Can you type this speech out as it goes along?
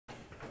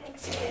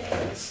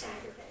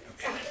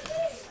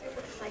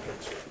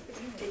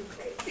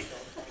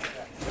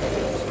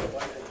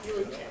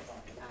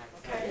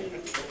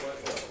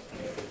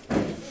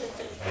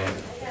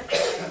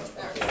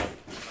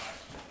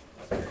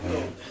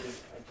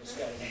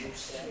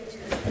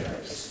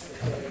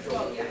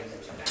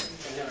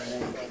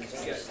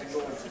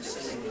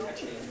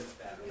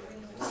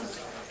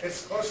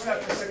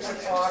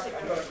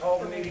o'clock. I'm going to call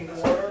the meeting to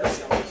order.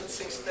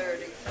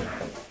 6:30.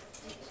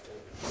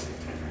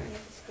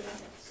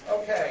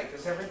 Okay,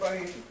 does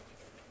everybody,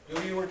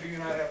 do you or do you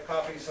not have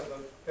copies of the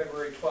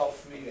February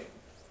 12th meeting?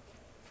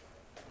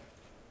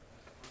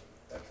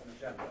 That's an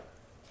agenda.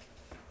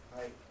 I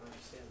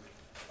understand.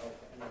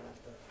 Okay.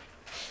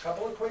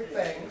 Couple of quick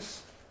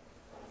things.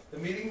 The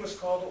meeting was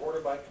called to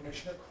order by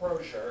Commissioner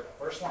Crozier,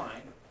 first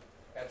line,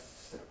 at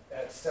 7:30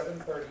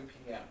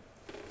 p.m.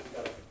 You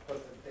got to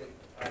put the date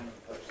and time in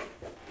first.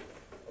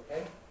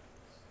 Okay?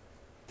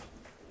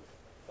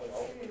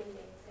 Hello? It's in the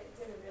meetings, it's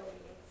in the real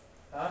meetings.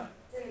 Huh?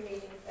 It's in the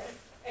meetings, that's,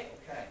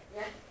 Okay.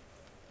 yeah.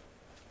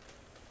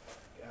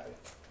 Got it.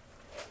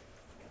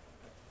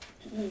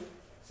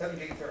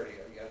 17:30, are you?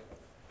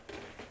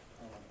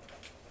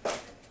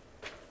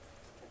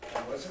 I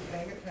wasn't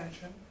paying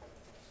attention.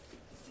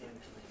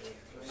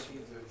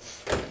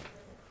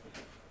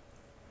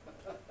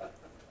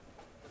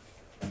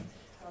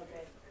 Oh,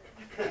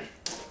 good.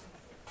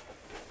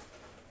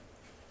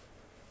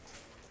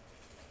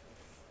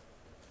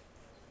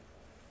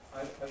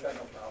 I've got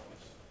no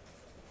problems.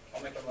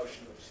 I'll make a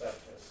motion to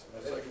accept this.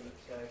 Second.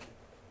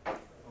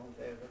 All in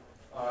favor?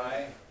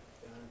 Aye.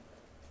 Done.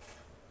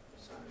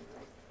 Sign it.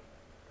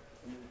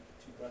 You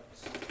two got to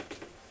sign.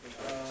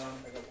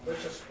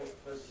 Let's just,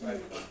 let's, I'm going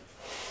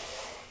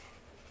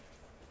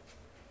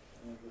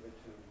to give it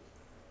to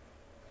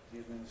the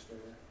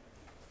administrator.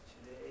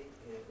 Today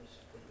is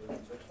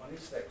It's the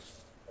 26th,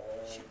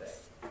 all day.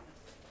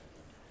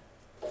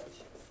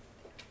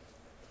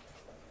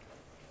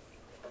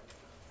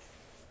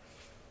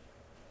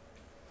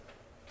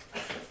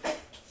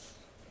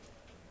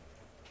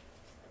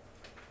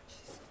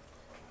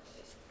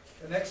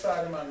 The next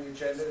item on the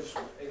agenda is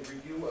a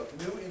review of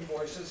new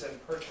invoices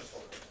and purchase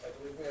orders. I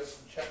believe we have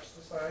some checks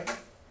to sign.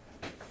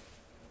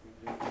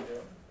 We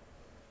do.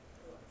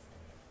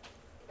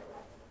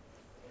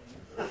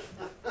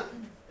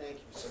 Thank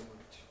you so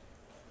much.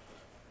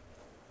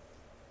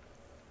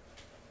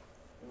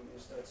 You want me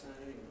to start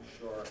signing?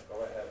 Sure,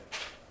 go ahead.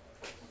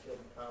 You feel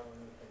the power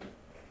in the thing.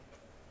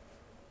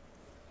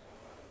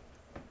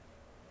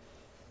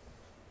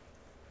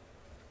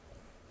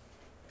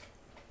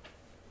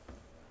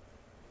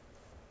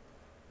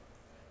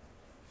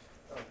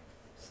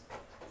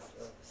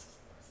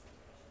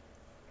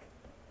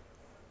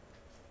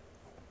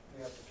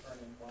 We have to turn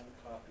in one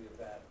copy of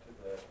that to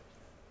the,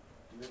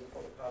 do you have a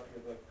photocopy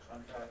of the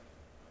contract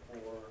for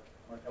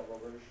Martel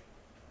Rovers?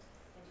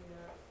 I do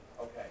not.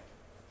 Okay.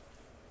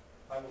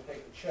 I will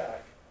take the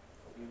check,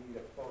 but we need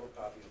a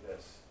photocopy of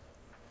this,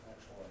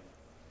 actually.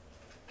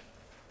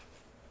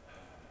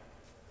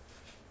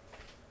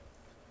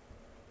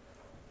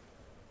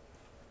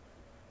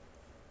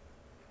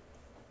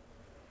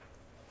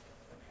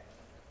 Okay.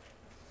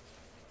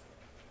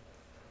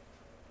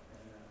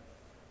 And,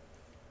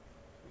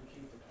 we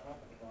keep the top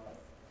and the bottom.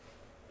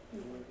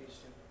 You want these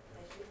two? I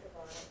keep the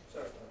bottom.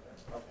 Sorry about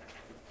that. Okay.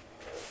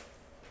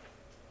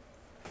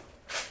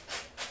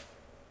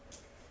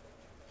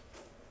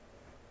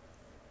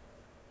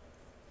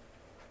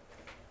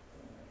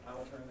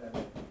 I'll turn that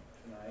in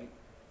tonight,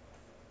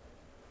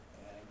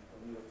 and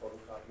we'll need a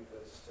photocopy of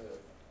this to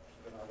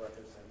keep in our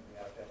records, and we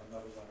have to have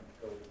another one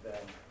go to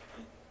them.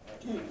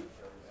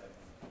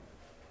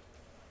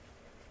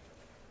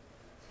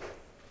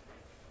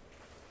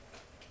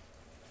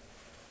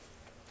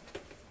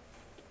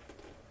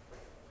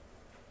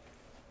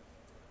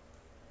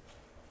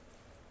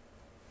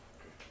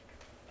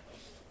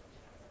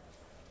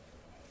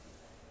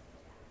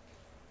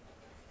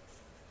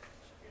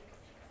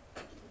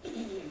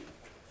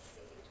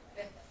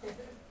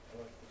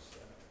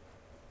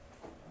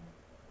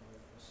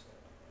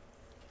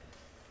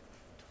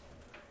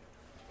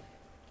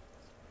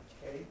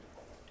 Okay,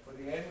 for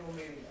the annual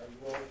meeting, are you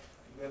all,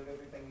 do you have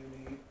everything you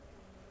need?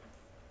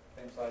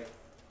 Things like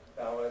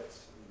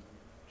ballots and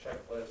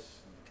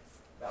checklists and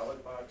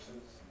ballot boxes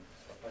and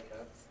stuff like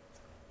that?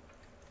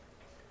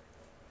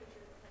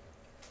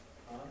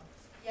 Huh?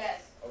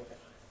 Yes. Okay.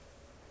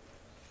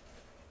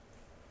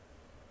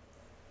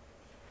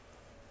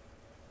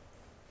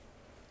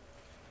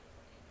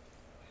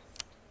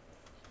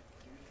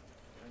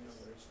 I know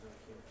where it's not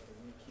here, but are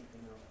we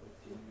keeping up with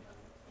the, are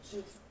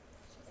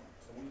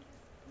we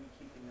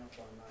keeping up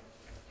on our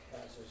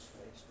hazardous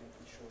waste,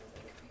 making sure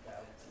that if the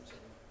ballot comes in,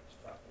 it's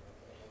properly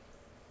available?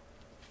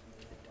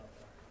 You know about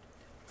that?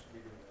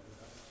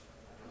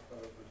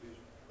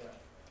 Yeah,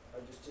 I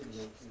just didn't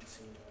know if you'd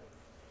seen that.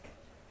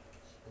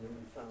 And then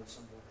we found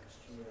some last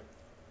year,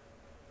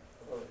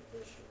 or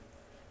this year,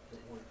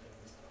 that weren't there.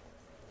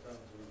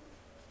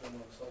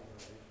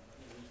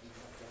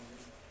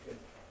 Good.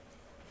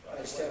 I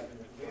stepped in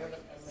Do we have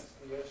an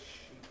MSDS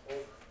sheet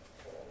book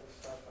for all this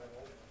stuff, I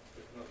hope?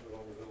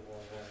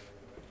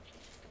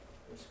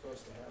 We're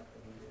supposed to have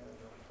them, yeah,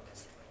 no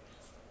problem.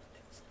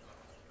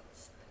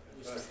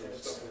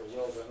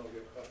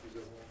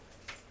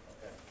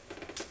 Okay.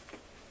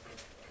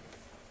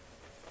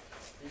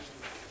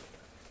 Usually,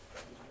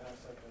 pass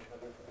that to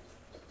Heather for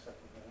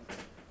accepting that.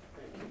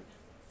 Thank you.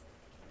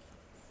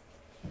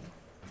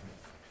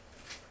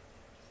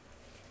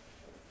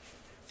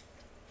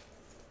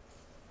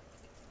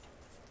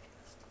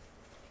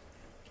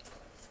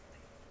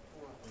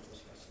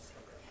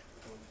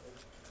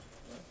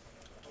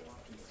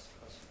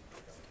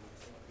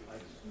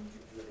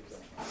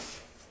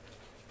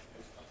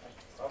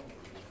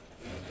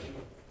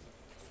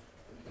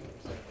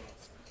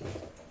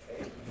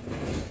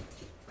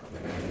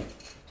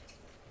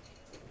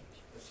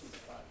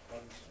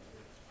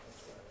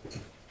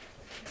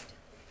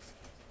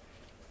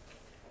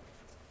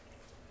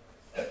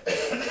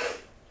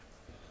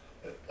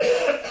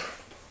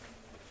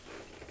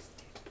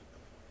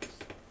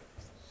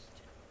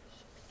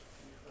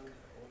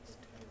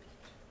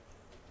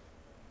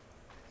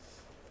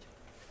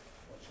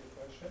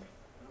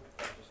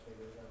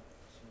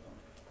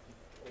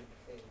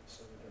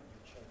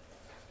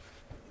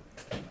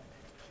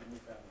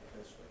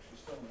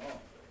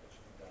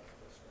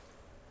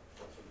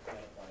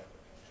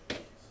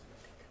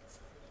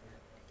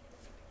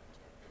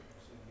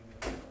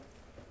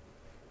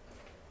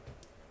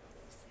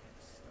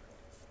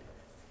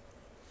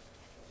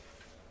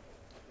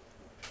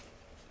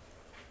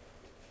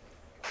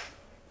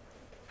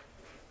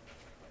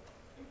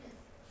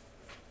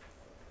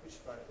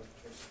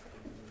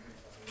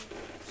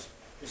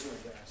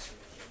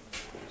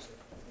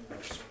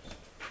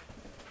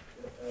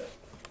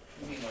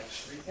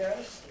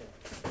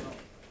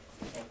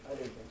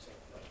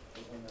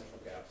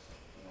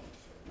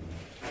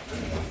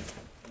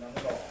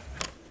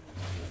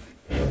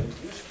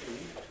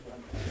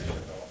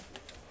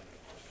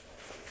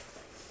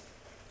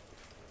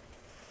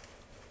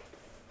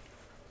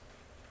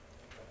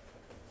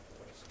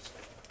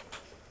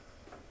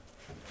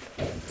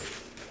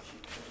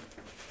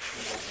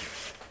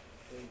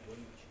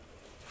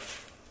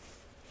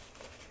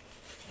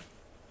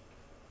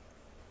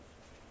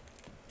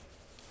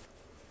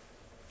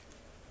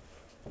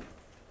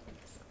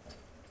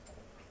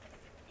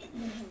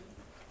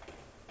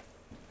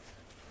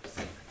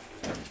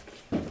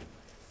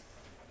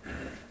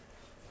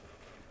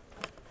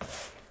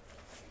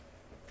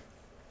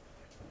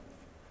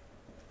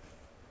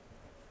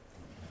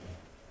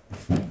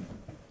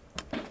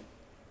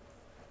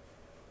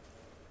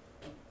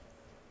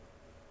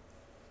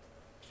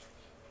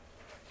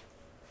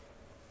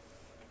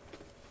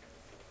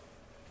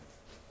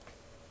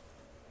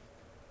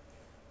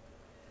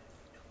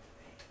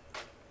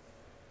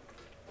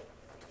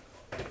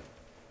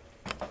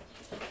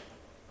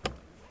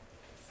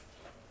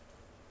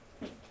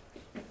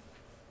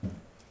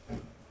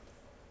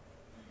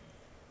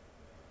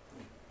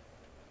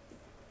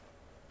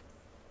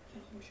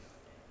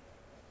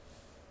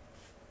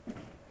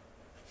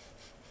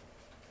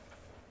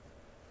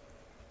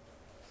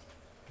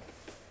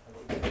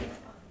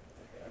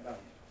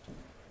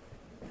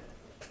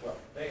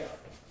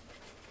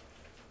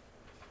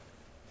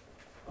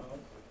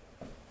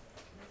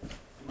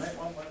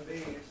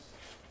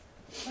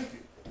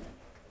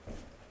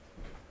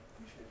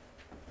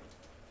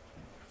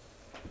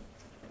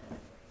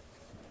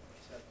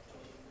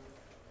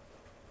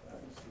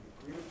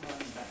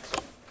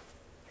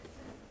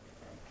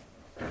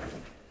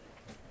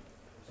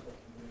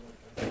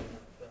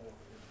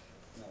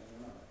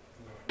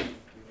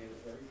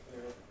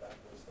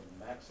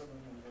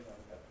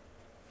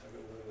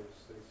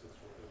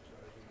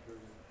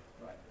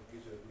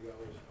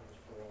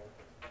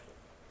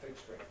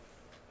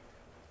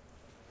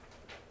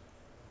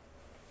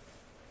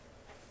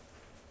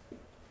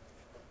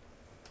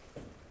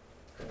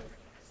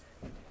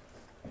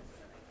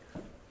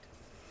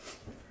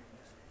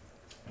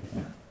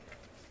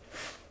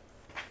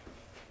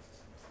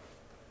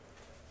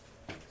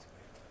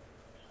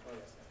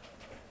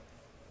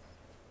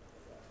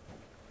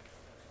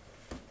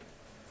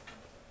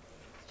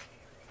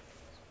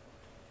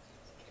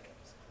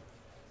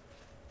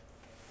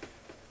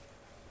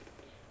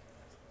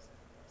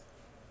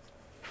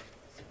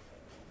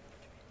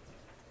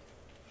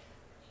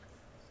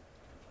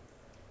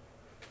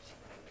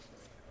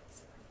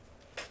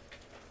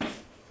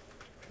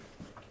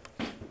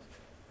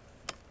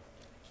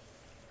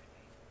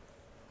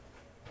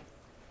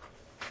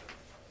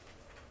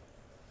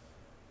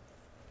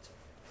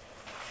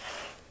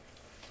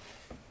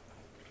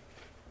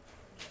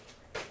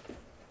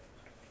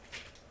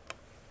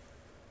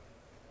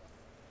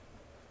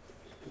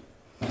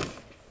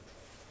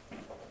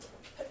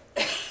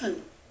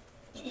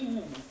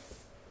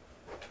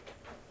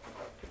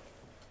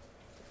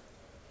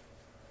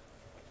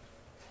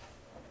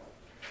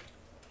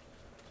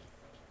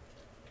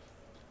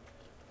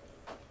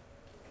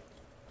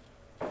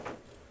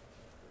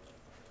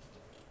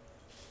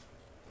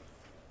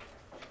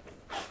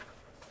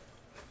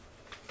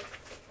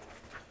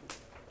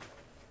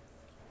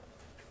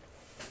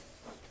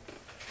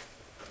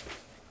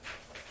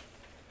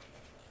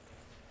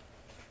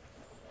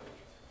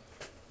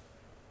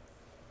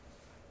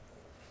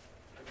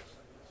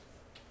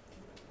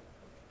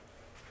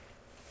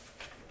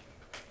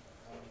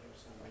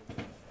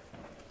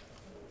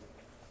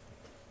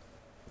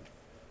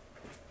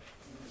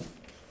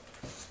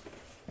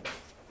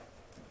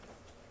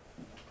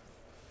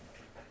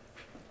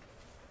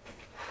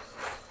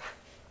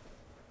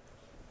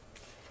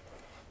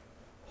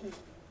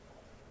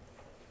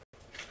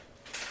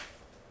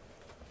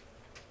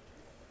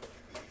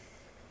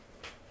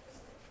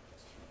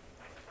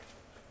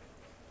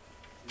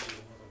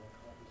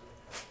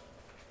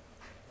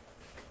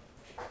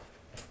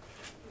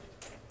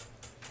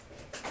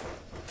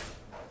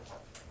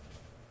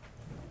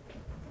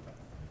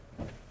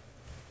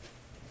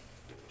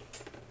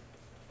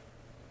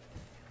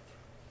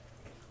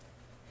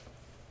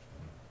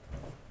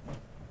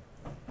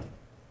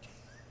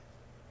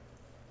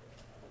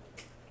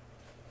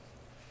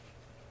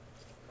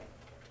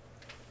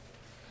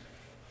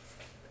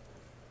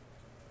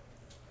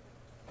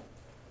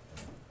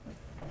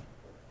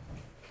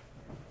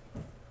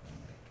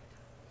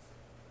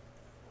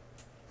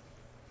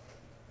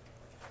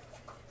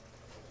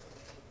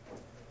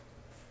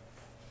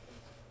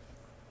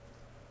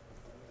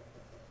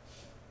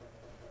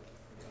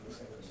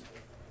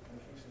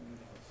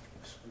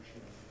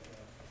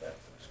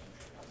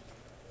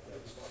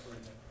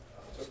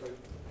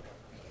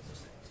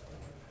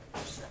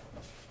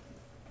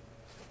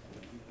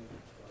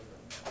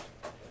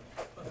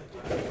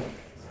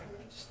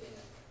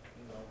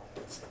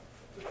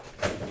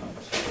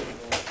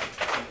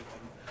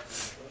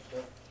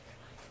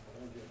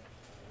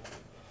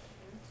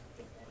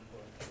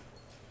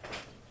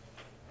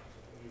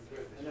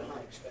 I know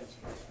how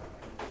expensive it is.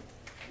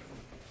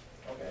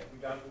 Okay, we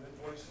done with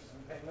invoices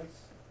and payments?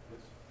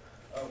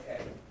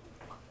 Okay.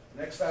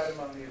 Next item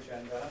on the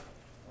agenda.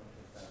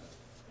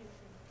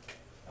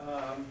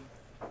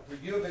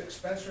 Review of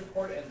expense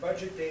report and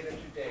budget data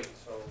to date.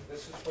 So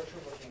this is what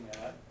you're looking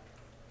at.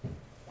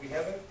 We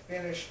haven't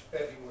finished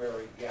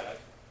February yet,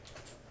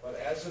 but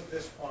as of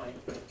this point,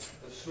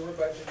 the sewer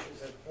budget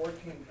is at 14%,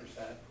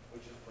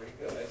 which is pretty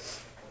good.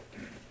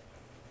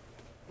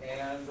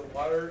 And the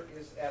water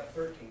is at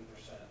 13%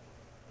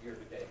 year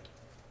to date.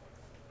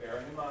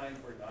 Bearing in mind,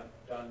 we're not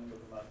done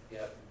with the month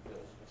yet, and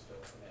bills will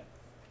still come in.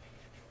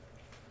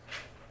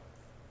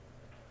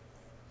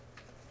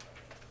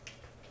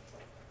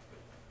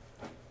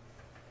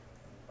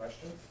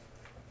 Questions?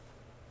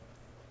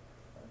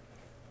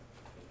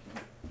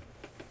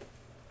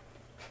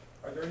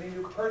 Are there any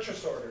new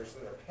purchase orders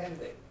that are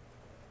pending?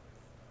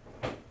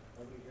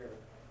 Nobody here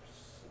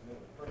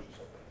submitted a purchase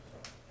order, so,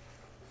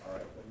 all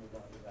right, we'll move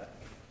on to that.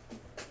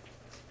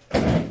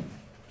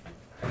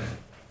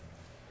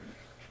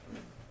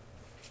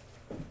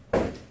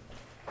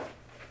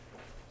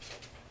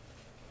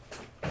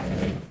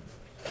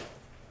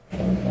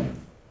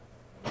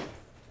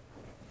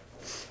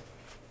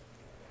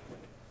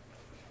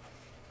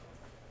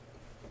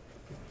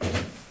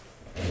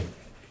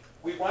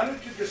 We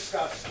wanted to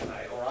discuss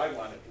tonight, or I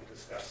wanted to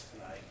discuss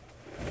tonight,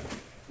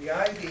 the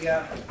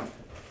idea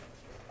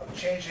of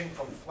changing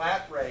from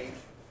flat rate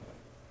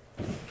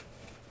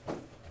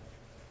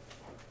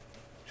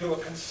to a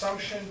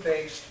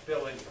consumption-based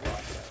billing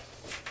process.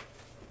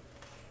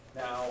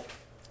 Now,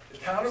 the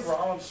town of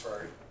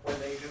Rollinsford, when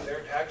they do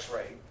their tax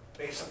rate,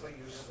 basically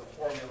uses a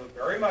formula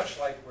very much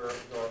like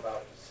you're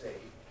about to see,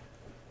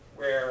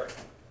 where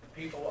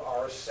people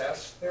are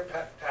assessed their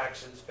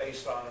taxes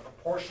based on a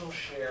proportional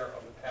share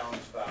of the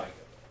town's value.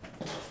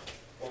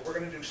 Well, we're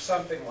going to do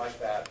something like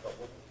that, but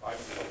I'm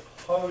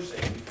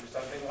proposing we do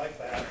something like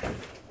that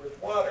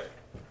with water.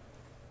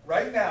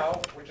 Right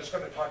now, we're just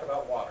going to talk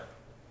about water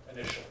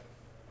initially.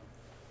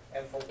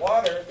 And for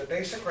water, the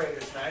basic rate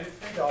is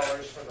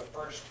 $93 for the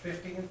first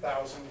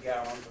 15,000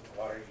 gallons of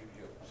water you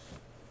use.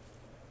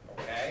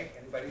 Okay?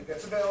 Anybody who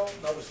gets a bill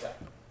knows that.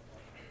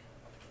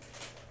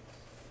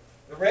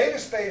 The rate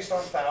is based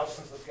on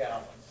thousands of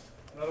gallons.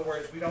 In other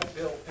words, we don't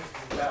bill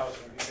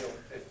 15,000, we bill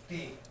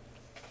 15.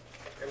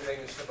 Everything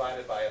is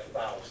divided by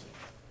 1,000.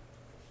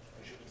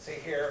 As you can see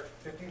here,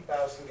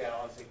 15,000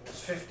 gallons equals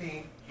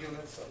 15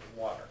 units of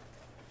water.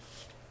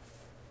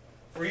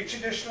 For each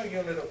additional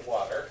unit of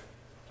water,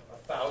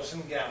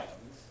 1,000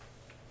 gallons,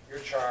 you're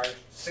charged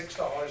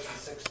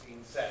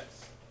 $6.16.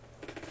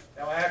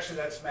 Now actually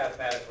that's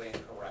mathematically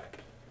incorrect.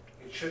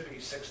 It should be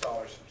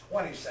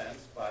 $6.20,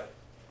 but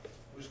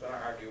who's going to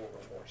argue over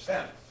 4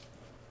 cents?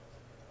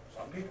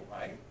 Some people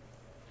might,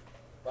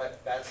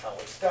 but that's how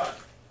it's done.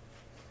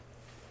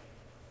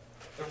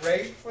 The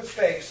rate was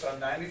based on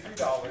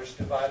 $93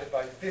 divided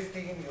by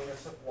 15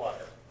 units of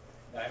water.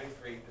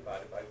 93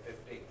 divided by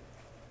 15.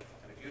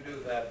 And if you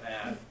do that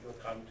math, you'll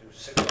come to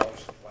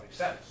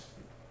 $6.20.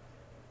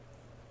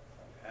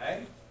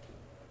 Okay?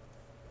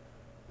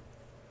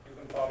 You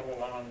can follow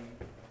along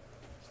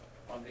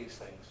on these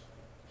things.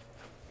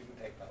 You can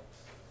take notes.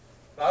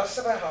 Thus,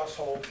 if a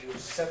household used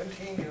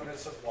 17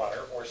 units of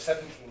water, or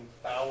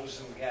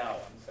 17,000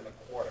 gallons in a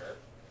quarter,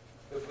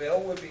 the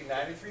bill would be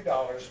 $93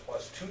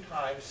 plus 2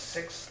 times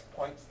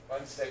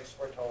 6.16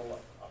 for a total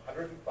of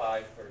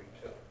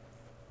 $105.32.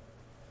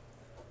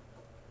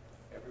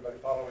 Everybody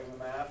following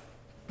the math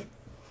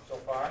so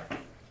far?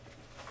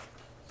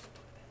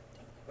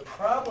 The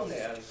problem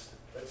is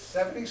that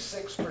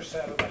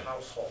 76% of the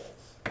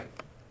households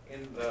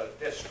in the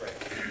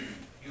district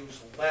use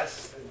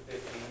less than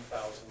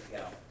 15,000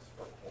 gallons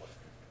per quarter.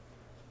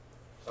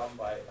 Some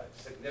by a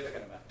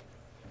significant amount.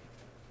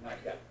 Not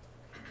yet.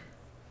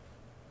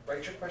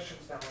 Write your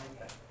questions down on the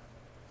pen.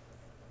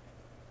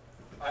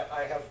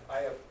 I have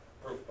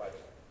proof, by the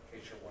way, in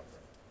case you're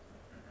wondering.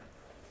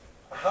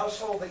 A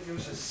household that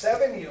uses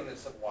 7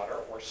 units of water,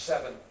 or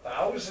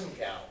 7,000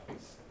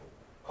 gallons,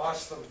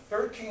 costs them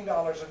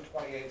 $13.28.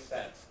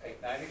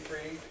 Take 93,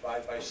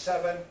 divide by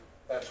 7,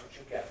 that's what you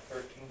get,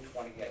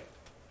 $13.28.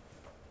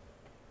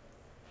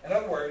 In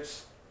other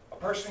words, a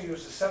person who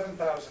uses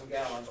 7,000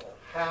 gallons, or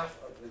half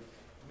of the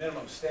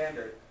minimum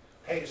standard,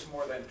 pays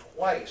more than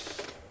twice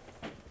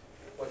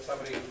what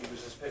somebody who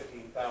uses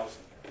 15,000 gallons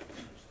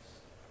uses.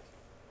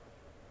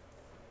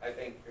 I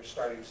think you're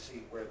starting to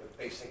see where the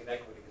basic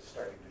inequity is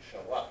starting to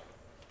show up.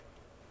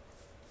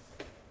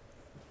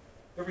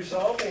 The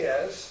result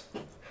is,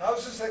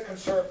 houses that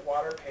conserve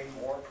water pay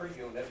more per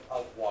unit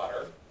of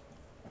water,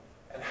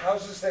 and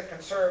houses that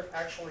conserve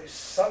actually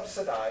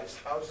subsidize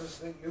houses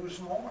that use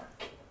more.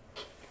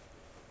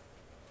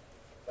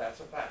 That's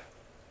a fact,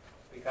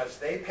 because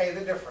they pay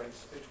the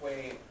difference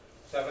between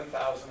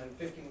 7,000 and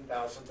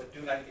 15,000, but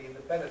do not gain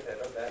the benefit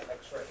of that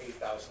extra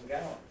 8,000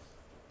 gallons.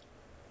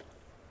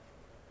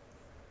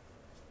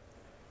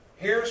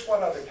 Here's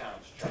what other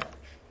towns charge.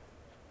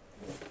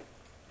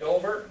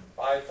 Dover,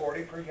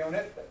 $5.40 per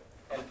unit,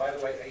 and by the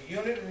way, a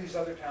unit in these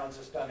other towns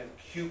is done in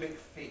cubic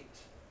feet.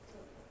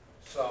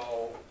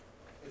 So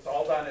it's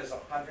all done as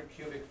 100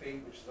 cubic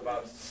feet, which is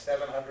about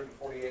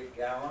 748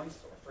 gallons,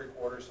 or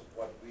 3/4 of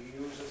what we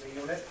use as a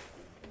unit.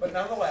 But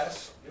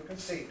nonetheless, you can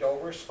see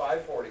Dover's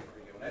 $5.40 per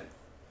unit,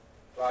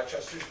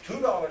 Rochester's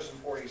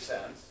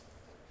 $2.40,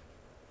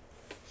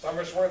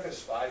 Somersworth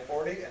is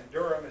 $5.40, and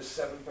Durham is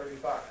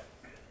 $7.35.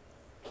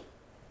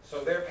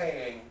 So they're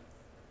paying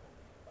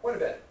quite a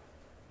bit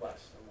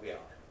less than we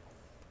are.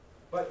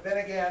 But then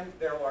again,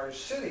 they're large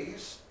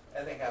cities,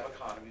 and they have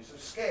economies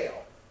of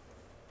scale.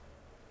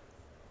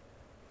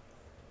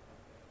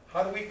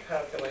 How do we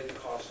calculate the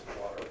cost of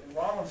water in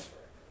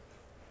Rollinsford?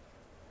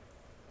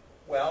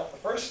 Well, the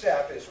first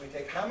step is we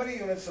take how many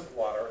units of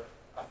water,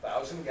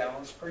 1,000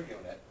 gallons per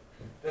unit,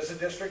 does the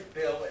district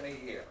bill in a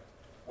year?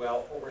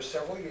 Well, over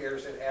several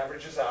years, it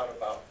averages out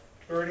about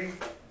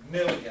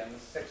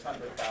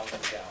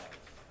 30,600,000 gallons.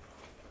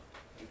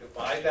 You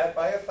divide that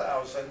by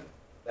 1,000,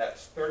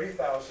 that's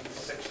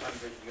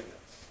 30,600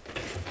 units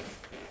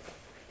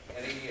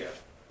in a year.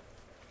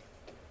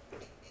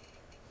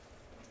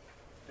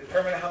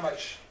 Determine how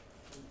much.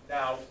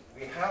 Now,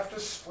 we have to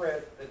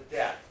spread the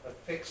debt, the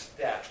fixed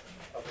debt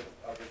of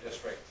the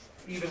district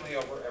evenly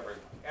over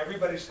everyone.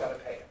 Everybody's got to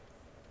pay it.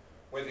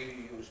 Whether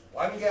you use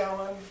 1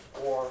 gallon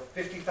or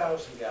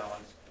 50,000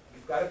 gallons,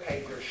 you've got to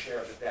pay your share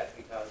of the debt,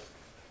 because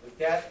the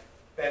debt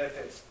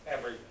benefits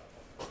everyone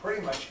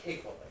pretty much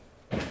equally.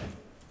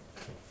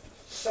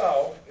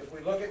 So, if we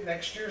look at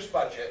next year's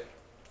budget,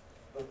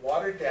 the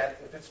water debt,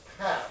 if it's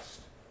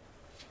passed,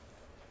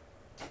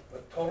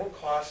 the total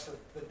cost of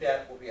the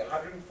debt will be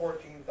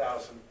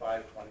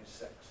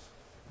 $114,526.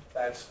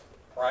 That's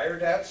prior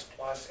debts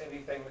plus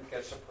anything that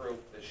gets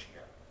approved this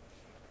year.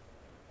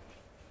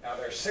 Now,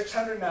 there are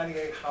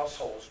 698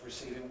 households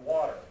receiving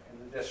water in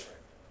the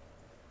district.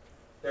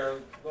 There are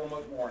a little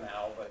bit more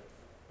now, but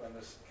when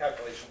this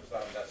calculation was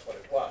done, that's what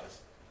it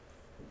was.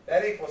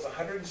 That equals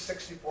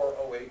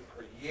 $164.08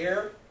 per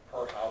year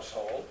per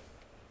household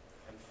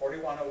and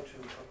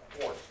 $41.02 per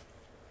quarter.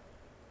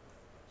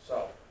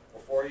 So,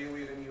 before you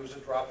even use a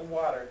drop of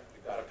water,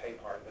 you've got to pay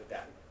part of the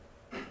debt.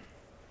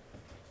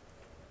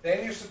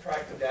 Then you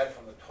subtract the debt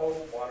from the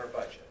total water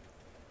budget.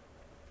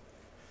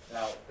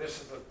 Now,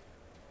 this is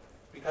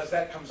because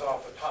that comes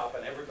off the top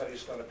and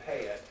everybody's going to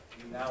pay it,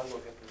 you now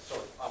look at the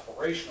sort of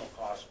operational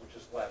cost which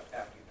is left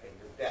after you pay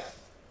your debt.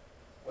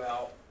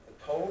 Well, the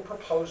total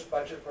proposed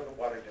budget for the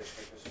water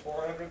district is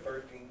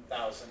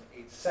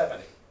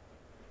 $413,870.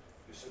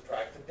 You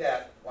subtract the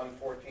debt,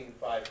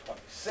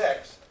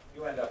 $114,526,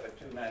 you end up at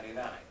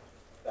 $299.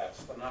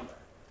 That's the number.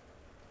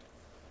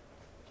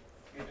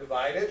 You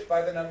divide it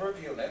by the number of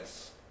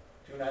units,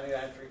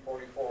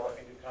 299,344,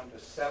 and you come to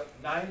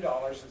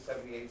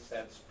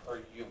 $9.78 per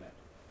unit,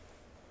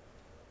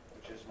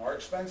 which is more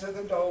expensive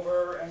than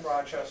Dover and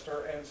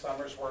Rochester and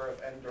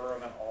Somersworth and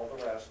Durham and all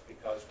the rest,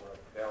 because we're a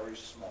very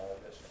small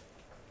district.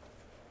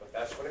 But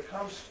that's what it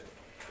comes to.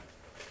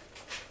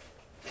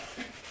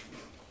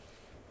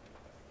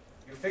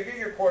 You figure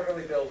your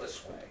quarterly bill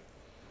this way.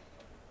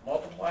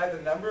 Multiply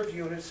the number of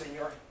units in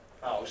your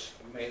house.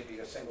 You may be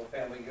a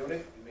single-family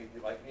unit. You may be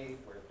like me,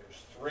 where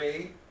there's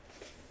 3,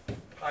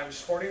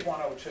 times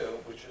 4102,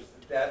 which is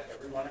the debt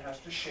everyone has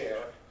to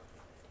share,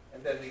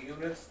 and then the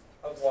units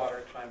of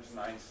water times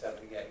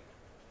 978.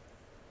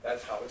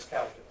 That's how it's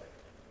calculated.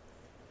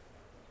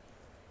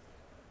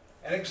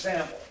 An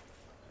example,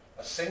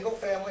 a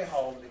single-family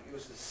home that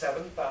uses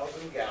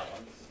 7,000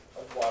 gallons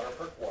of water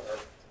per quarter,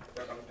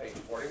 they're going to pay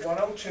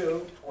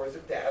 4102 towards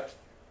the debt,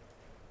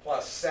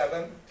 plus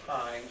 7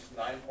 times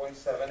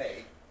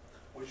 9.78,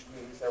 which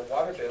means their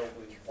water bill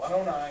will be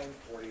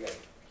 $109.48.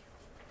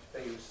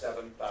 They use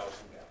 7,000 gallons.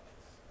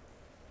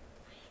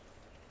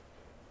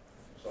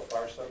 So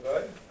far, so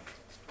good?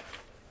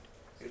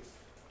 It's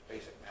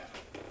basic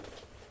math.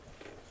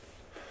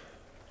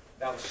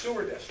 Now, the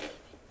sewer district.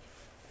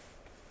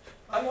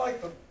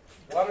 Unlike the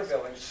water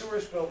billing, sewer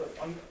is billed at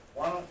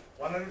 $145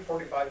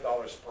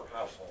 per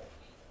household,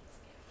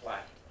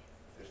 flat.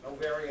 There's no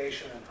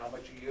variation in how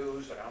much you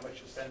use or how much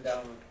you send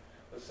down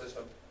the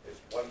system. It's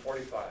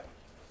 $145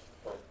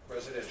 for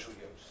residential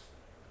use.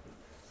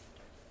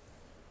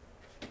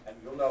 And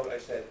you'll note I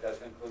said it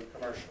doesn't include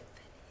commercial.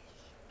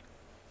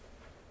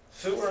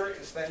 Sewer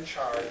is then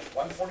charged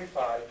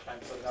 $145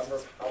 times the number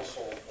of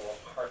households or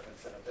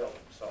apartments in a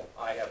building. So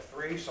I have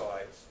 3, so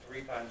it's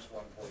 3 times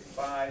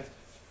 145. If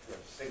you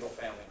have a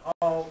single-family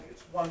home,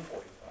 it's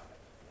 145.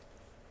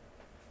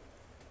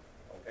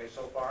 Okay,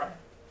 so far?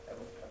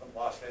 Haven't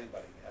lost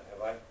anybody yet,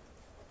 have I?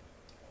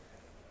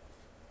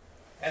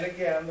 And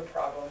again, the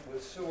problem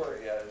with sewer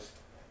is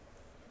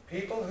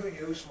people who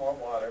use more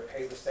water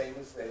pay the same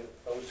as those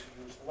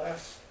who use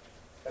less.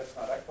 That's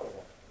not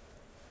equitable.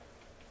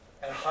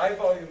 And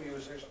high-volume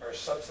users are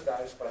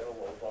subsidized by the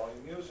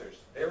low-volume users.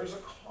 There is a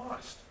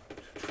cost to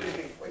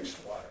treating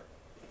wastewater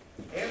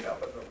and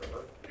up in the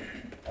river,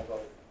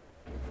 although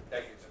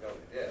decades ago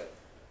we did.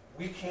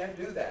 We can't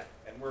do that,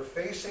 and we're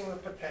facing the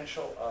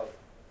potential of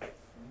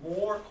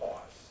more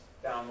costs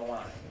down the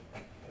line.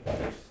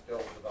 It's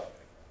still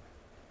developing.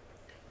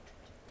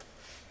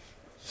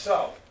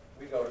 So,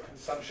 we go to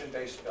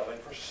consumption-based billing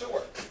for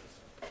sewer.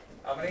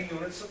 How many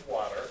units of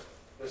water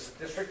does the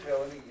district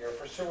bill in a year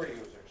for sewer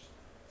users?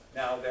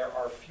 Now, there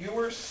are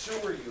fewer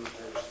sewer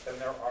users than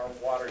there are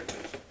water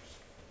users.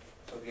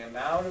 So the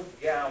amount of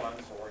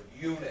gallons or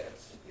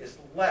units is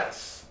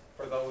less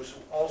for those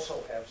who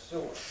also have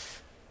sewer.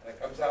 And it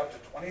comes out to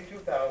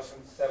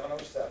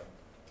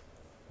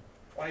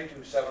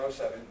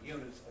 22,707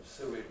 units of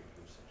sewer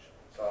usage.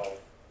 So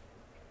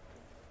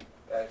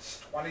that's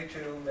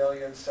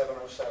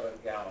 22,707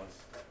 gallons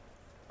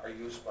are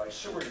used by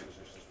sewer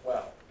users as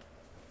well.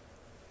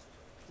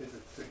 Is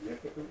it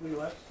significantly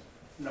less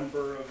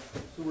number of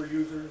sewer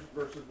users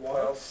versus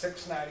water? Well,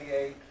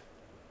 698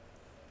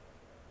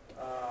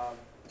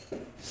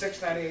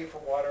 for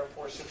water,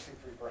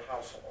 463 for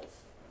households.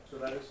 So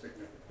that is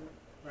significant,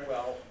 right?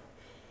 Well,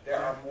 there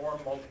are more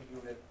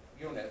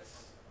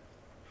multi-units,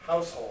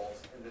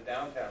 households in the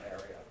downtown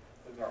area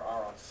than there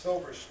are on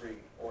Silver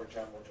Street or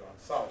General John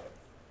Sullivan.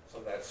 So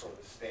that sort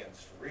of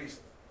stands to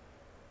reason.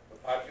 The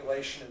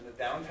population in the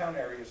downtown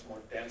area is more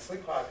densely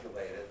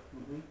populated,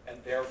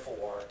 and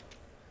therefore,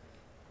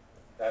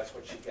 that's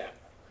what you get.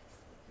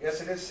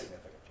 Yes, it is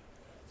significant.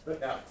 But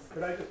Now,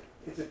 could I just,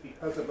 is it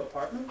because of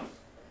apartments?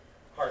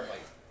 hardly.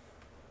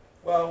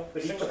 Well,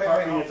 But each single-family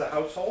apartment homes, is a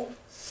household?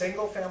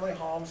 single-family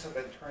homes have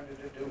been turned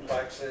into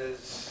duplexes,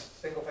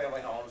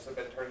 single-family homes have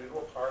been turned into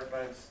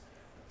apartments.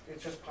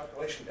 It's just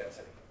population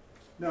density.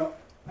 No,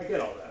 I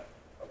get all that.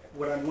 Okay.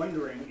 What I'm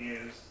wondering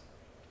is,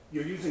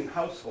 you're using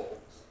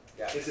households.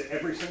 Yes. Is it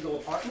every single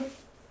apartment?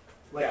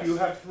 Like Yes. you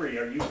have 3,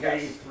 are you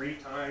paying Yes. 3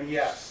 times?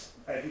 Yes.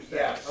 As you said?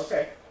 Yes.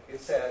 Okay. It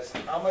says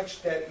how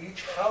much debt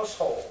each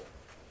household.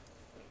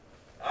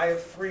 I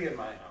have 3 in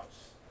my house.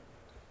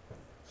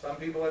 Some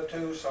people have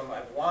 2, some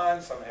have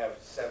 1, some have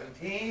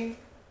 17.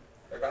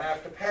 They're going to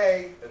have to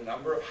pay the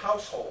number of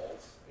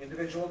households,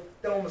 individual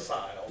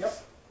domiciles, Yep.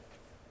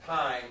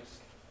 times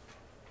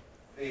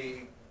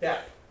the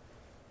debt.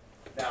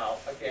 Now,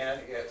 again,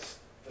 it's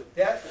the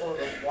debt for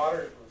the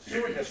water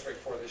sewer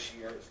district for this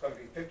year is going to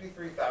be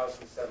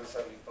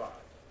 $53,775.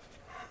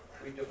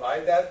 We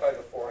divide that by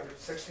the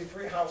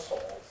 463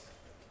 households,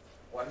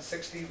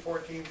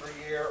 $160.14 per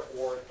year,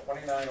 or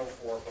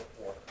 $29.04 per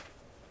quarter.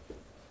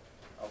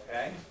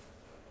 Okay?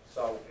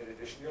 So in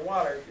addition to your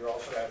water, you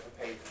also have to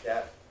pay the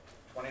debt,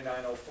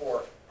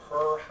 $29.04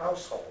 per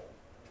household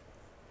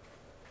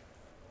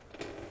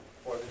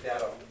for the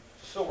debt on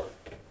sewer.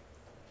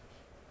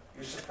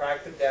 You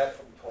subtract the debt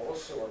from total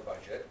sewer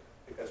budget,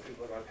 because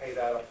people are going to pay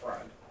that up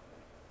front,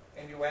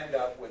 and you end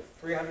up with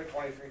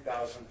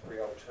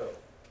 $323,302.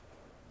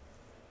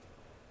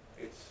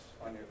 It's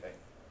on your thing.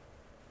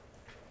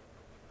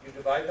 You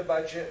divide the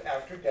budget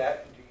after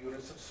debt into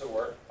units of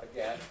sewer,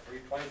 again,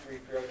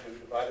 323,302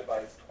 divided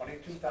by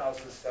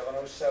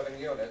 22,707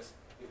 units,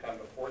 you come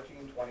to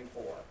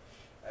 1424.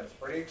 That's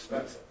pretty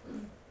expensive.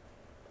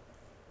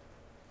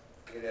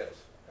 It is,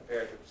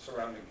 compared to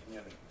surrounding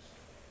communities.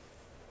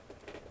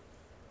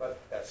 But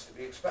that's to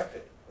be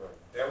expected. We're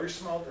a very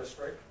small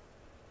district.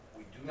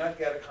 We do not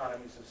get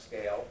economies of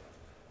scale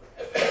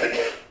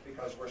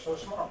because we're so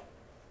small.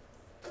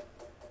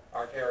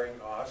 Our carrying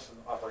costs and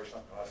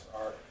operational costs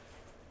are,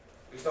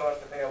 we still have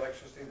to pay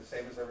electricity the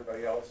same as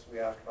everybody else. We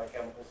have to buy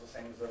chemicals the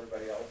same as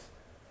everybody else.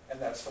 And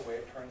that's the way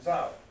it turns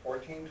out,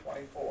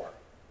 $14.24.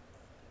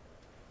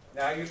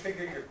 Now you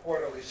figure your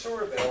quarterly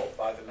sewer bill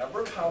by the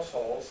number of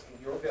households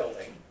in your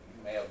building.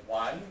 You may have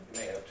 1, you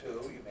may have 2,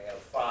 you may have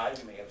 5,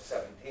 you may have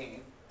 17,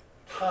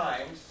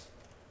 times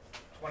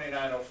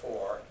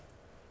 $29.04,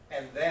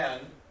 and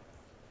then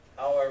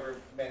however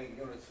many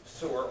units of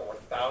sewer or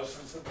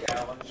thousands of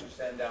gallons you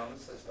send down the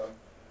system,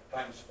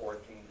 times $14.24.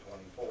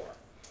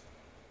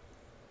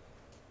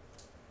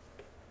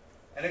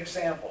 An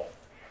example,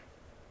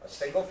 a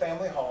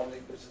single-family home that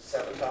uses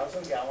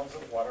 7,000 gallons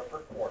of water per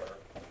quarter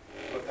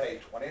will pay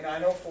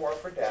 $29.04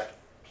 for debt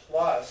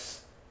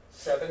plus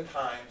 7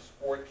 times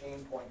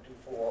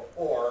 14.24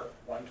 or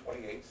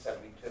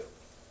 128.72.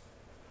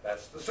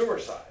 That's the sewer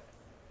side,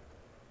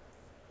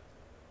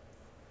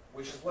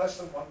 which is less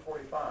than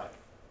 145.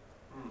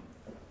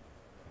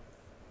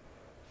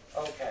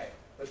 Okay,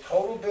 the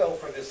total bill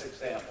for this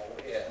example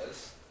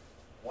is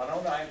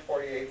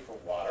 109.48 for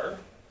water,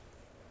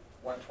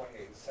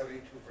 128.72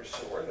 for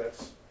sewer.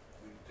 That's,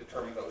 we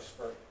determined those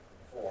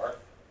for,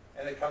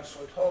 and it comes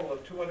to a total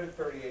of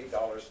 $238.20,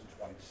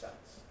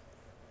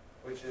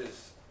 which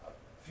is a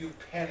few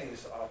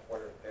pennies off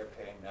what they're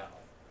paying now,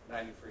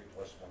 93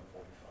 plus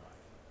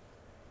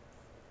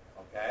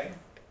 145. Okay?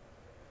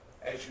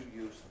 As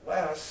you use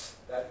less,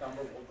 that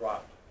number will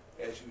drop.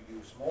 As you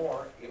use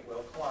more, it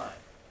will climb.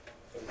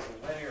 So it's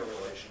a linear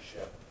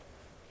relationship.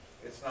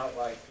 It's not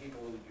like people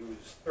who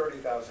use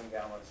 30,000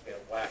 gallons get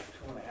whacked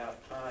 2.5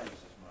 times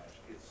as much.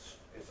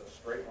 It's a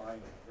straight line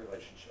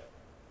relationship.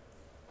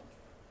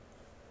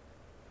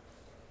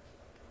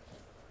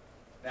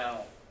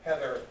 Now,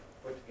 Heather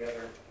put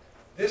together,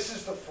 this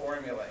is the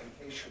formula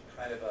in case you're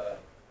kind of a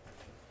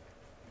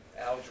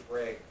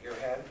algebraic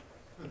gearhead.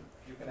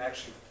 You can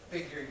actually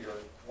figure your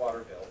water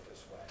bill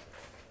this way.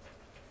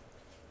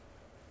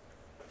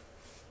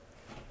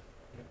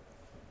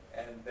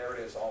 And there it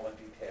is all in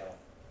detail.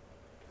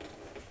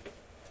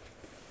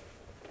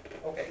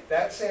 Okay,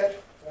 that's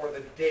it for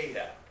the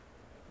data.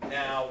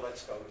 Now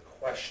let's go to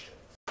questions.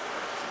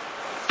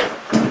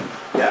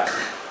 Yeah,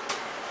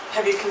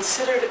 Have you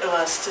considered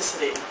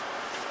elasticity?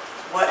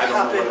 What I don't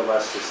know happened what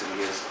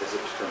elasticity is as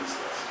it pertains to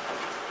this.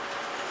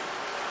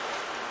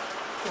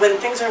 when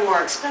things are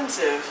more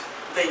expensive?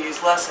 They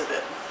use less of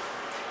it.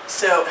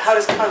 So how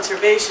does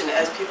conservation,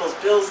 as people's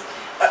bills,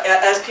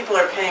 as people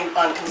are paying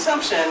on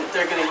consumption,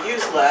 they're going to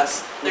use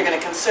less. They're going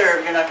to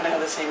conserve. You're not going to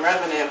have the same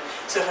revenue.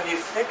 So have you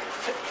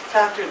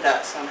factored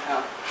that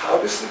somehow?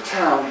 How does the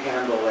town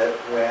handle it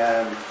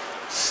when,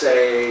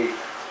 say,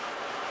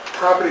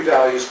 property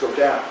values go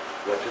down?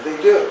 What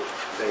do?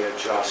 They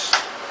adjust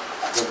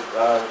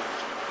the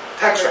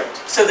tax rate.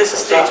 So this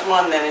is Goes up. stage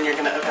one then, and you're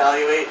going to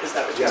evaluate? Is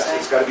that what you're Yes, saying?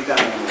 it's got to be done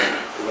annually.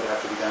 It would have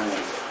to be done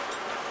annually.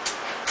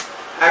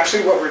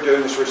 Actually, what we're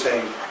doing is we're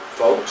saying,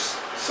 folks,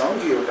 some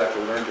of you have got to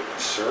learn to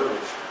conserve.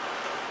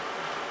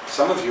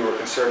 Some of you are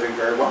conserving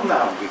very well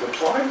now. We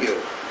applaud you.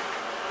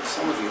 But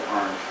some of you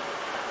aren't.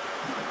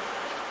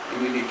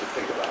 And you need to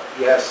think about it.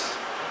 Yes?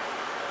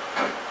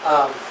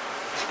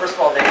 First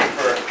of all, thank you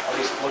for at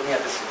least looking at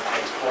this and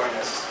exploring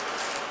this.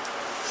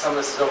 Some of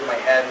this is over my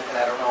head, and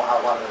I don't know how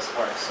a lot of this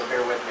works, so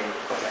bear with me.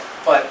 Okay.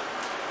 But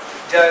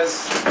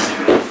does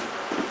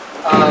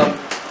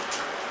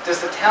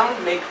the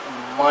town make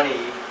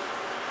money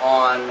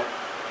on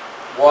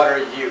water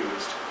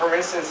used? For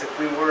instance, if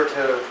we were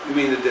to... You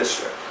mean the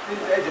district?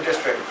 The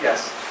district,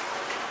 yes.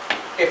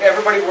 If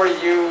everybody were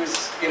to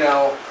use, I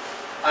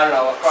don't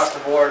know, across the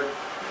board,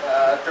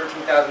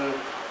 13,000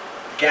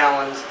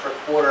 gallons per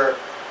quarter,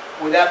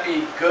 would that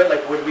be good?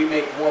 Like, would we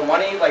make more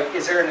money? Like,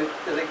 does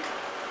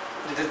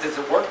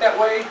it work that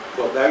way?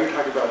 Well, now you're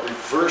talking about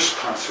reverse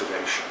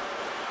conservation.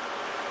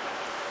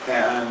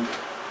 And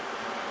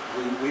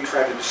we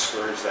try to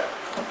discourage that.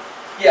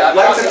 Yeah,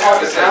 Like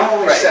the town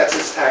only right. sets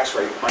its tax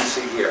rate once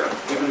a year,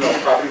 even though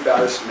property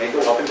values may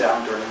go up and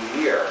down during the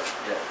year.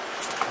 Yeah.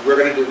 We're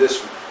going to do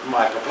this,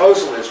 my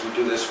proposal is we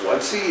do this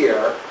once a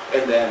year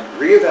and then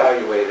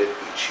reevaluate it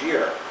each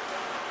year.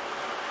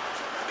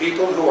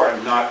 People who are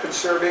not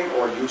conserving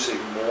or using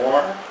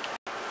more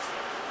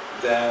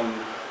than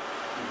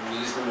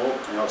reasonable,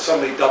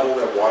 suddenly double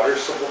their water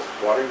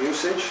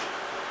usage,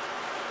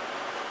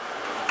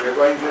 they're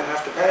going to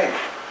have to pay.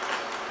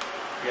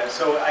 Yeah,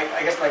 so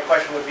I guess my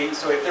question would be,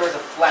 so if there was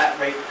a flat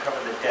rate to cover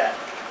the debt,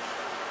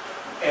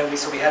 and we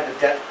had the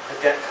debt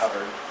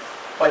covered,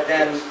 but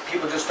then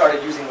people just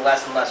started using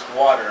less and less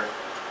water,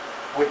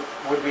 would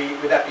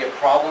that be a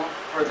problem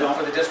for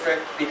the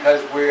district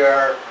because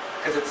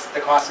it's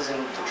the cost is in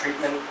the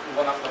treatment and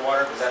whatnot for the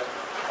water? Is that?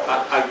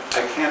 I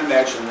can't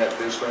imagine that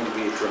there's going to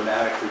be a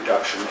dramatic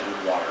reduction in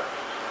water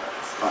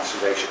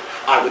conservation.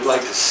 I would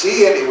like to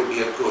see it. It would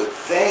be a good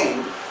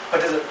thing. But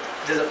does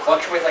it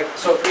fluctuate? Like,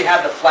 so if we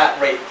had the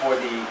flat rate for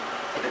the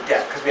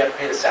debt, because we have to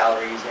pay the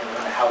salaries and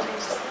the housing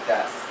and stuff like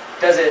that,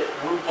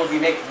 would we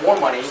make more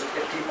money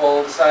if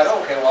people decide,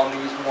 oh, okay, well, I'm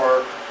going to use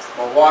more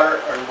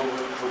water,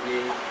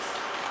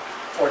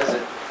 or does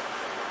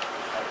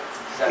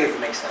that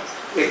even make sense?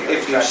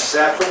 If you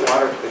set the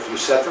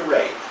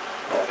rate,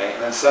 okay,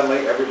 and then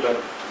suddenly everyone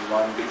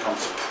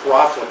becomes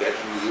profligate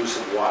in the use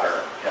of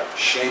water, Yep.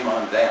 shame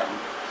on them.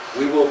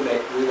 We will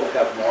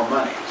have more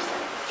money.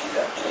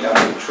 Yeah.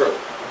 That's true.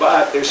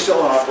 But there's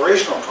still an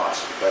operational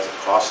cost because it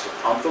costs to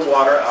pump the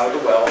water out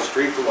of the wells,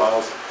 treat the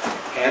wells,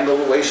 handle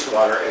the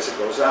wastewater as it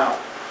goes out.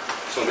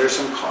 So there's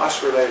some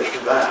cost related to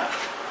that.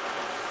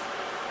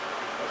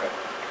 Okay.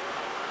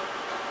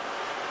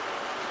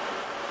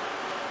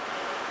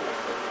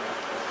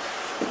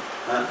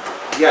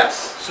 Yes.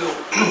 So,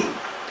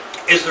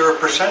 is there a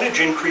percentage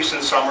increase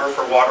in summer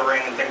for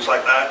watering and things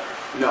like that?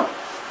 No.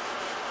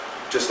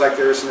 Just like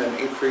there isn't an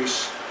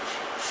increase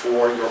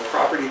for your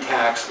property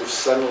tax if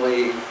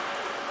suddenly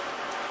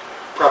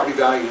property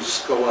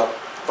values go up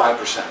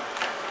 5%.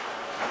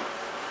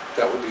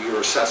 That would be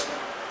your assessment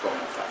going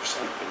up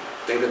 5%.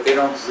 They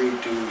don't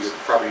redo your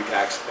property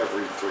tax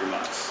every 3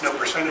 months. No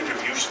percentage of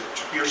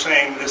usage. You're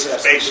saying this is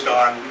Yes. based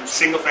on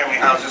single-family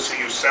houses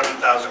who use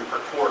 7,000 per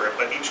quarter,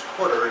 but each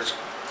quarter is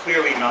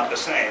clearly not the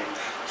same.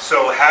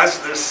 So has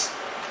this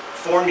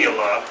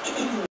formula,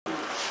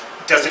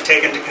 does it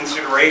take into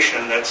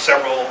consideration that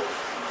several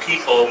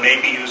people may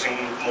be using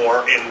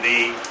more in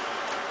the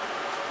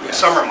Yes.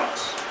 summer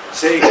months?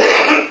 See,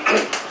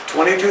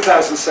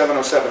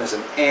 22,707 is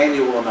an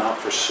annual amount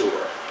for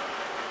sewer.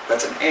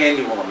 That's an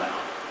annual amount.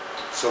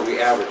 So we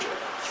average it.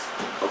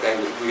 Okay,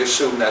 we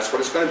assume that's what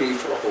it's going to be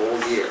for a whole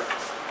year.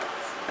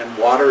 And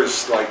water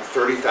is like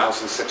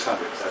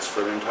 30,600. That's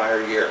for an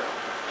entire year.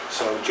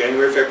 So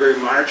January, February,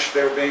 March,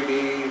 there may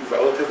be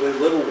relatively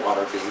little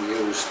water being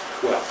used.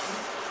 Well,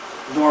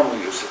 normal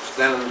usage.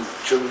 Then in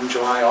June,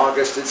 July,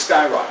 August, it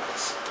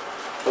skyrockets.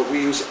 But we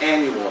use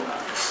annual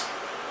amounts.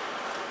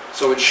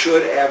 So it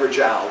should average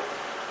out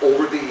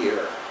over the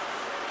year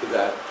to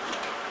that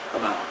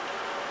amount.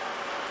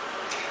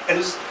 And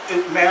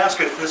may I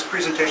ask if this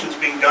presentation is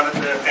being done at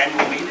the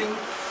annual meeting?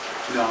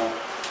 No,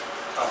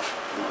 Oh,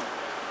 no,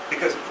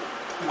 because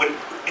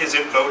is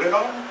it voted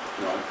on?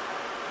 no.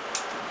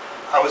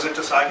 How is it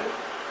decided?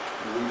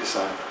 We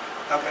decide.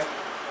 Okay.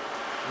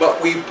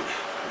 But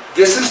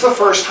this is the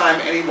first time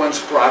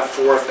anyone's brought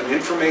forth an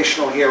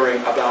informational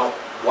hearing about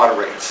water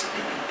rates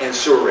and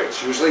sewer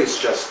rates. Usually it's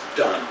just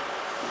done.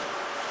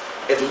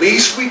 At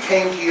least we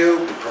came to you,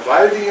 we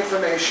provided the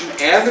information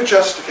and the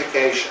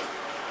justification.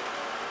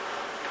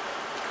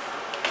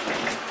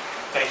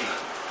 Thank you.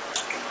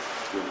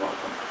 You're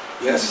welcome.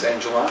 Yes,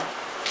 Angela?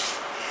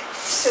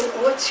 So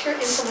what's your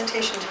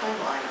implementation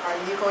timeline? Are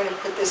you going to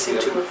put this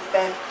into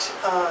effect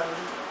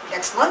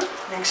next month,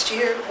 next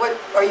year? What,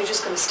 are you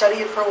just going to study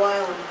it for a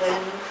while and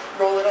then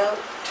roll it out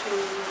to?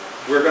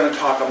 We're going to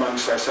talk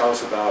amongst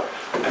ourselves about,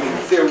 I mean,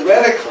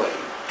 theoretically,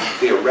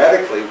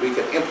 we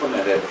could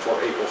implement it for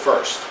April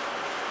 1st.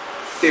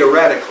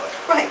 Theoretically.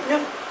 Right,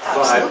 no,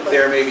 absolutely. But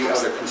there may be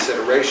other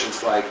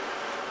considerations like,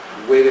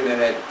 wait a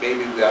minute,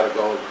 maybe we ought to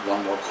go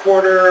one more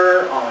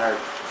quarter on our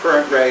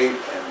current rate,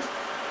 and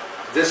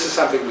this is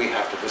something we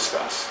have to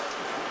discuss.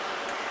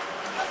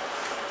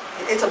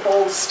 It's a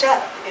bold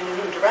step in a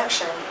new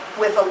direction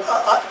with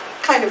a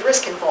kind of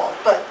risk involved,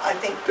 but I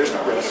think There's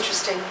no risk.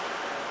 interesting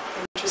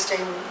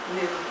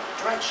new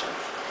direction.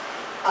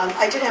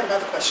 I did have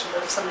another question,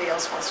 but if somebody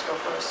else wants to go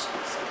first,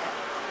 it's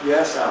okay.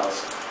 Yes,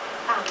 Alice?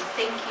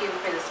 Thank you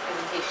for this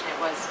presentation. It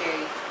was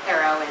very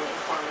thorough and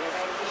informative.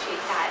 I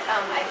appreciate that.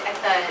 At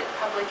the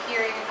public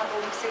hearing a couple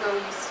weeks ago,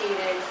 you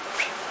stated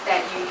that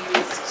you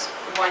used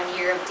 1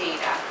 year of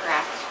data,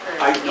 correct?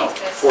 No,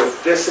 for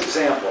this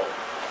example,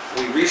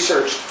 we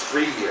researched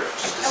 3 years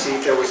to see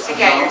if there was To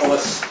get your-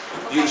 anomalous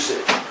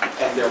usage,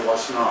 and there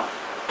was not.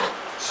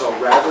 So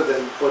rather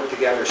than put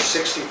together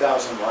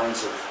 60,000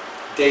 lines of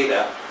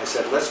data, I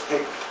said, let's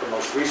pick the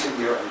most recent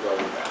year and go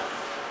with that.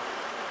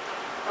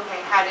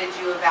 Okay, how did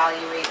you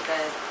evaluate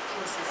the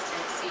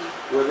consistency?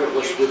 Whether it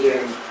was from year to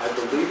year? within, I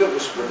believe it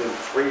was within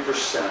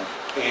 3%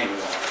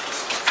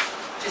 annualized.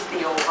 Just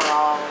the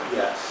overall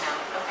Yes.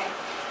 amount, okay.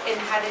 And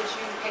how did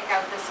you pick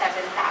out the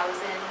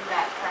 7,000,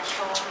 that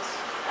threshold?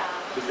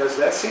 Because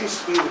that seems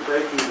to be the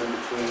break-even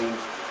between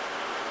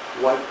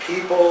what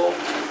people,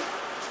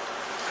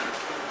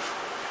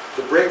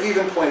 the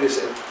break-even point is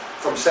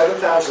from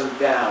 7,000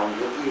 down,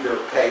 you'll either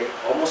pay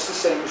almost the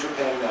same as you're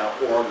paying now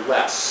or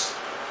less.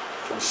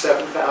 From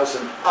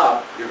 7,000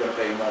 up, you're going to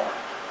pay more.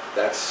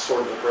 That's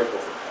sort of the break-over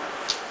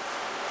point.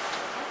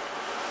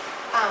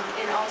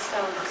 And also,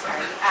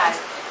 sorry,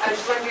 I was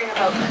wondering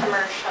about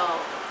commercial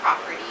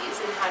properties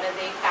and how do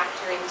they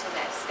factor into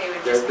this? They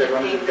would just be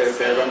paying the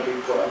They're going to same?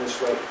 be put on this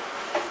rate.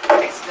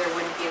 Okay, so there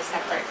wouldn't be a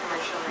separate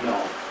commercial rate? No.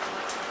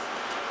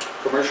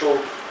 Commercial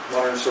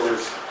water and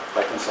sewers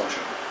by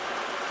consumption.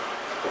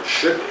 Or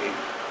should be.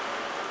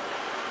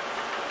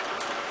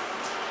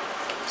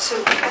 So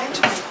back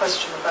to my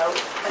question about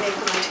an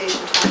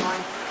implementation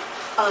timeline.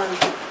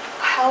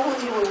 How will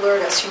you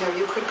alert us? You know,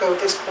 you could go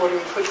this quarter,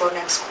 you could go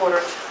next quarter.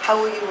 How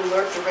will you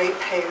alert the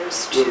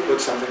ratepayers to? We'll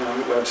put something on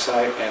the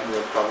website and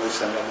we'll probably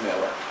send out a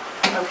mailer.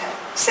 Okay,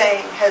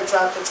 saying heads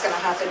up, it's going to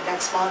happen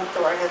next month,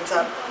 or heads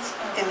up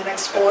in the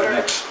next quarter? At the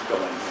next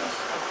billing, yes.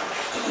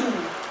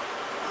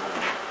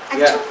 And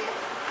Yeah.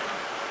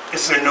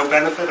 Is there no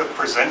benefit of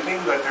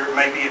presenting that there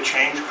may be a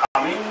change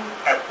coming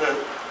at the,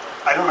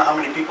 I don't know how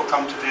many people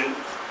come to the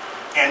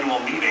annual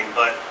meeting,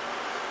 but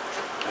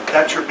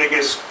that's your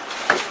biggest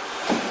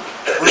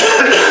group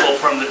of people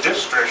from the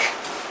district.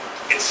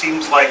 It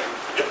seems like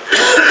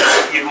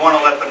you'd want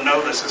to let them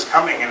know this is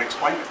coming and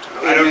explain it to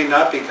them. It may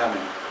not be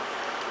coming.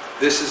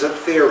 This is a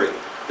theory.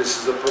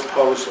 This is a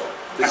proposal.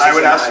 This And I is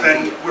would an ask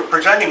then, idea. we're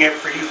presenting it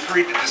for you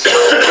three to discuss.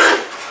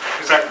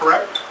 Is that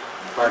correct?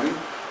 Pardon?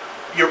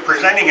 You're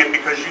presenting it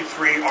because you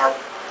three are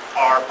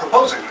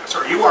proposing this,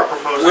 or you are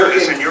proposing We're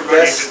this and you're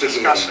going to discuss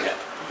investigating it.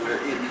 it.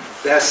 We're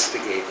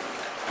investigating it.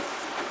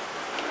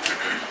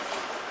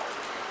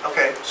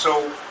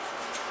 So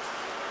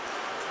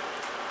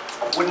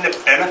wouldn't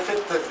it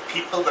benefit the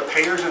people, the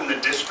payers in the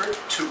district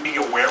to be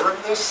aware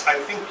of this? I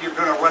think you're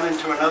going to run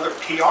into another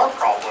PR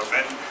problem,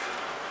 and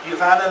you've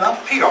had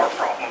enough PR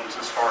problems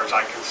as far as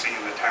I can see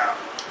in the town.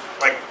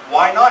 Like,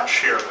 why not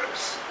share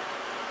this?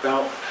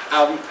 Now,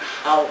 all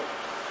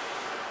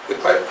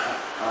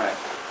right.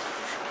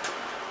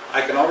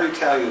 I can already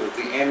tell you that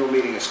the annual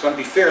meeting is going to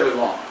be fairly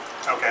long,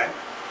 Okay.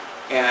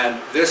 and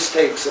this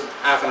takes a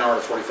half an hour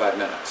to 45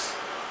 minutes.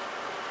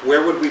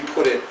 Where would we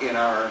put it in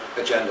our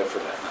agenda for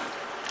that night?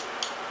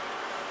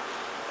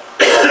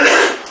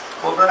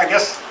 Well, then I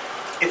guess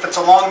if it's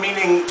a long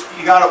meeting,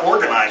 you got to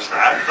organize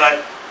that,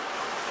 but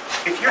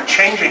if you're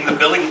changing the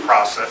billing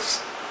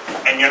process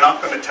and you're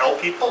not going to tell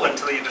people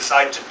until you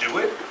decide to do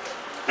it,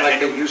 Like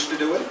they used to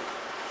do it?